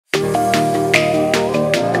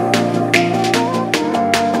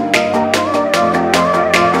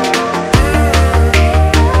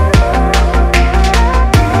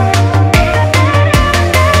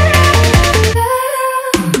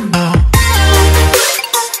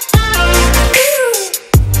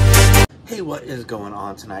is going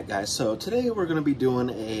on tonight, guys? So today we're going to be doing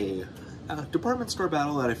a department store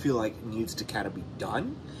battle that I feel like needs to kind of be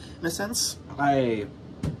done, in a sense. I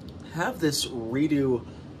have this redo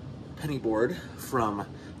penny board from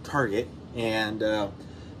Target, and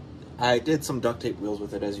I did some duct tape wheels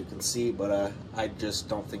with it, as you can see, but I just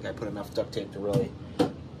don't think I put enough duct tape to really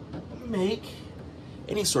make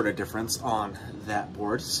any sort of difference on that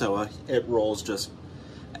board, so it rolls just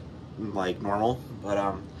like normal.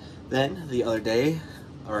 But then the other day,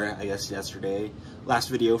 or I guess yesterday, last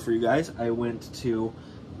video for you guys, I went to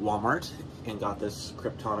Walmart and got this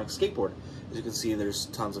Kryptonic skateboard. As you can see, there's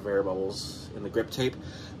tons of air bubbles in the grip tape,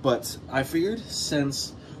 but I figured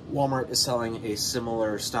since Walmart is selling a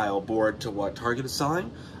similar style board to what Target is selling,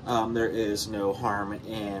 there is no harm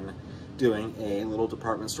in doing a little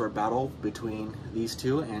department store battle between these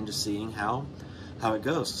two and just seeing how it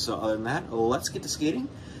goes. So other than that, let's get to skating.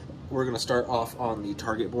 We're going to start off on the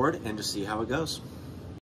Target board and just see how it goes.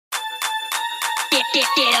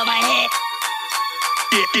 Get on my head.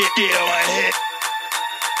 Get on my head.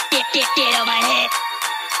 Get on my head.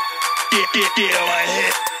 Get on my head. Get on my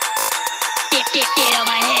head. Get on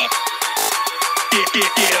my head. Get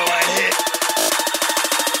on my head.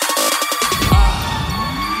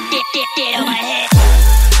 Get on my head. Get on my head. Get on my head.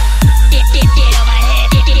 Get on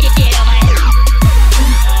my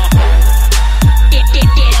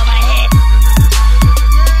head. Get on my head.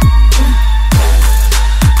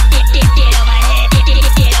 Get on my head.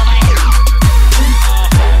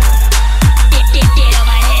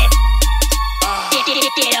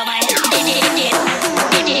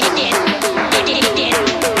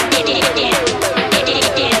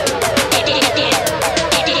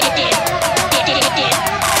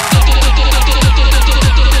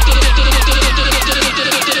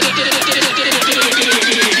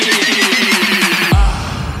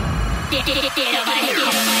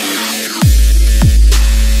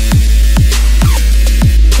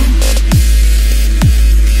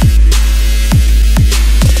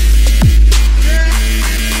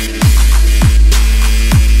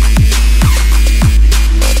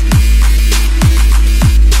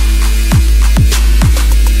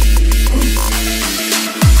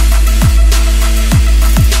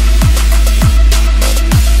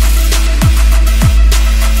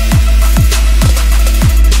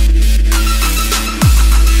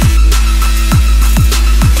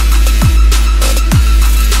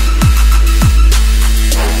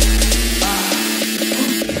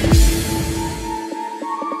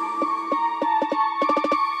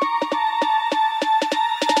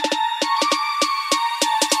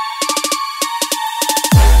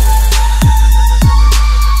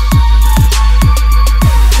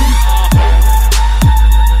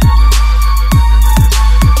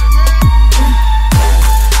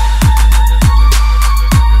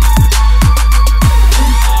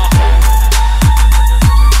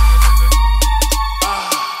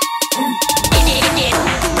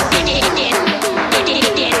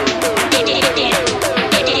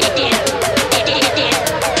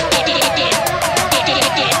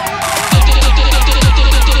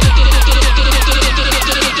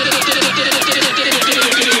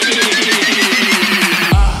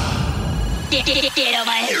 Get on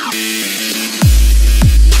my head.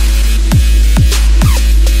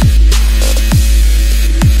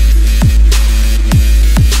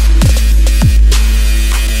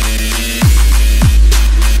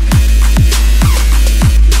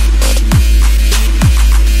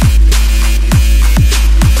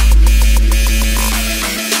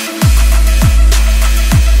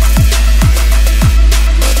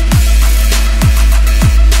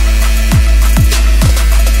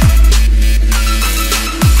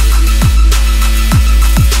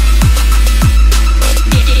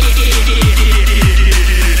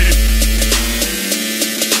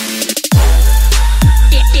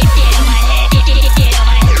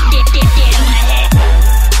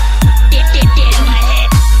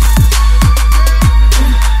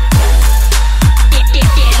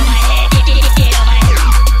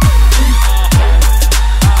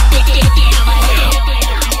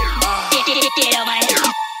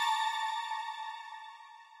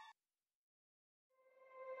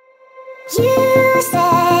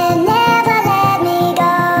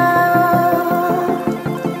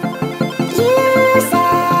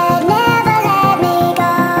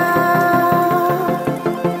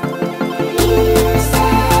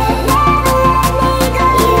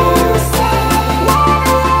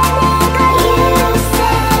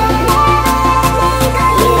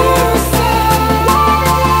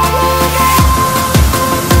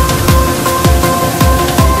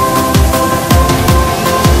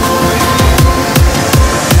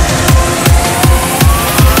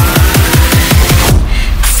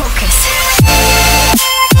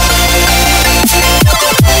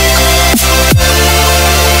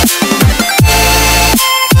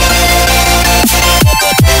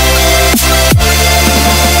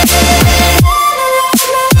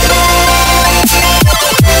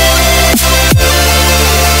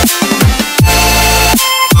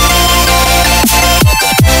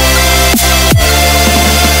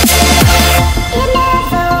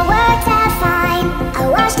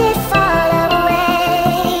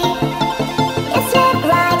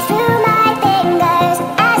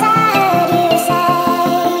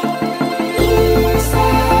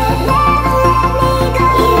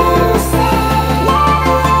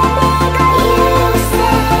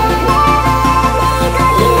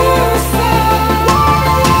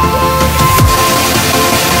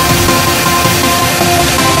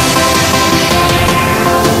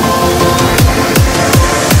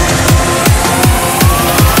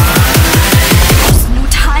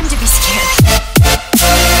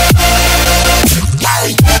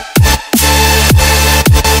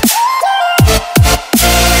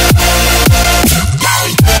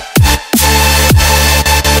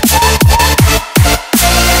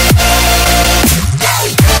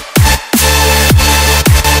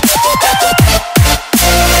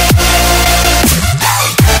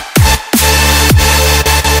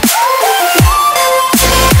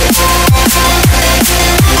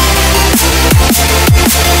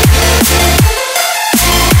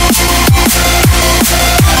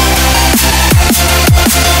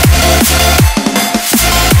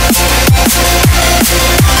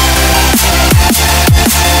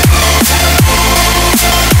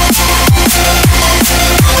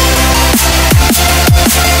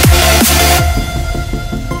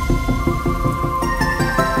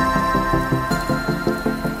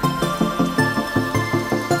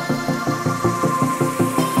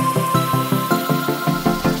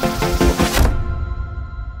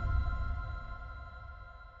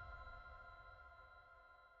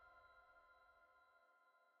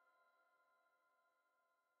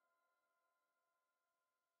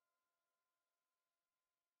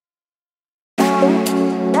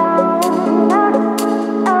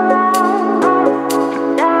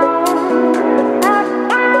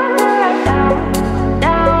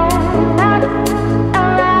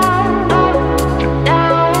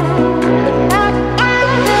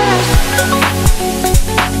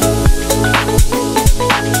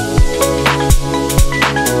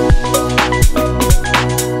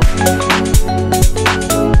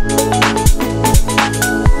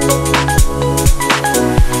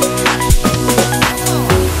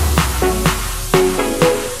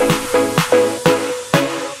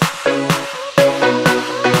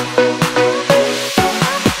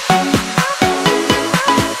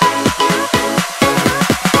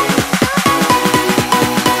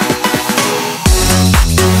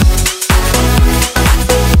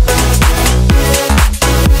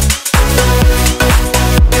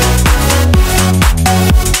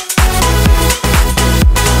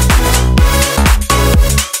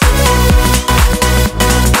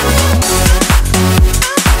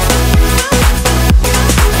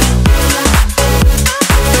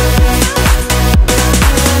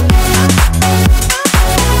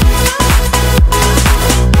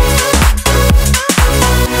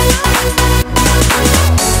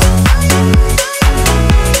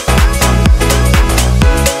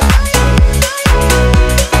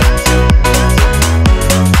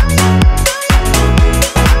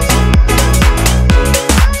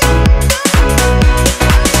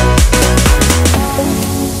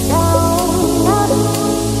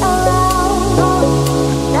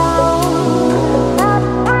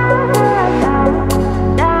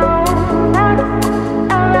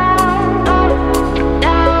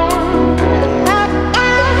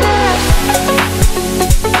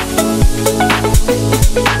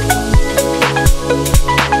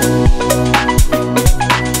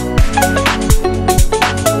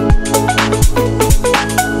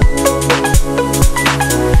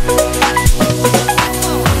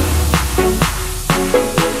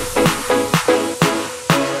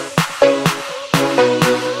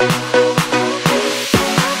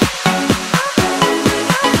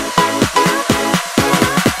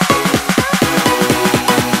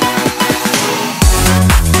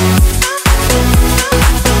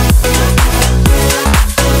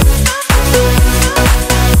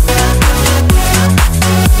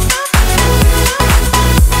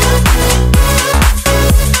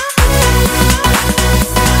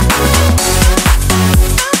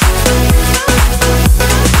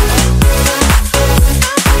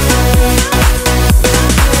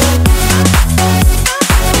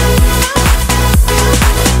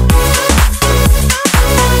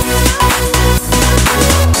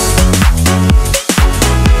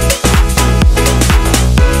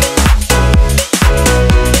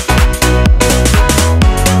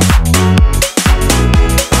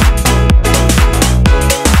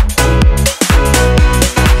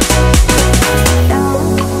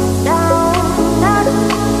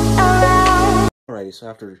 Alrighty, so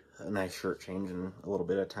after a nice shirt change and a little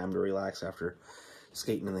bit of time to relax after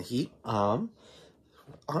skating in the heat,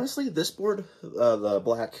 honestly, this board, the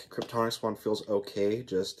black Kryptonix one, feels okay.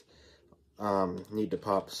 Just need to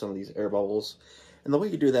pop some of these air bubbles. And the way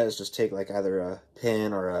you do that is just take like either a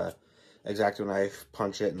pin or a X-Acto knife,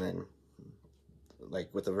 punch it, and then like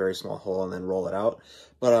with a very small hole, and then roll it out.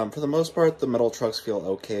 But for the most part, the metal trucks feel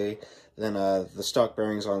okay. Then the stock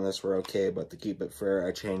bearings on this were okay, but to keep it fair,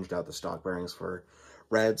 I changed out the stock bearings for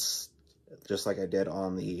reds, just like I did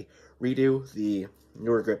on the redo. The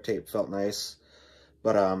newer grip tape felt nice,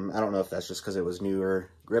 but I don't know if that's just because it was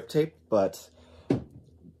newer grip tape, but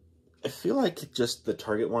I feel like just the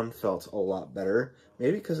Target one felt a lot better.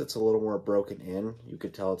 Maybe because it's a little more broken in. You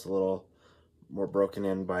could tell it's a little more broken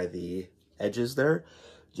in by the edges there,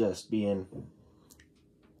 just being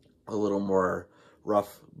a little more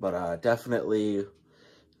rough. But definitely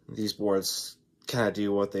these boards kind of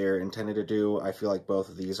do what they're intended to do. I feel like both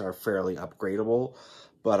of these are fairly upgradable,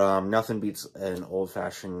 but nothing beats an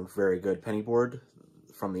old-fashioned, very good penny board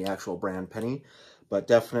from the actual brand Penny. But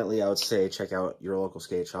definitely, I would say check out your local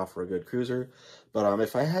skate shop for a good cruiser. But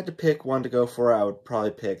if I had to pick one to go for, I would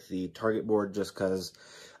probably pick the Target board, just because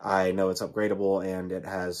I know it's upgradable and it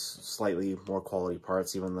has slightly more quality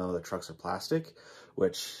parts, even though the trucks are plastic,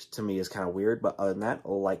 which to me is kind of weird. But other than that,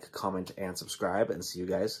 like, comment, and subscribe, and see you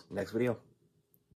guys next video.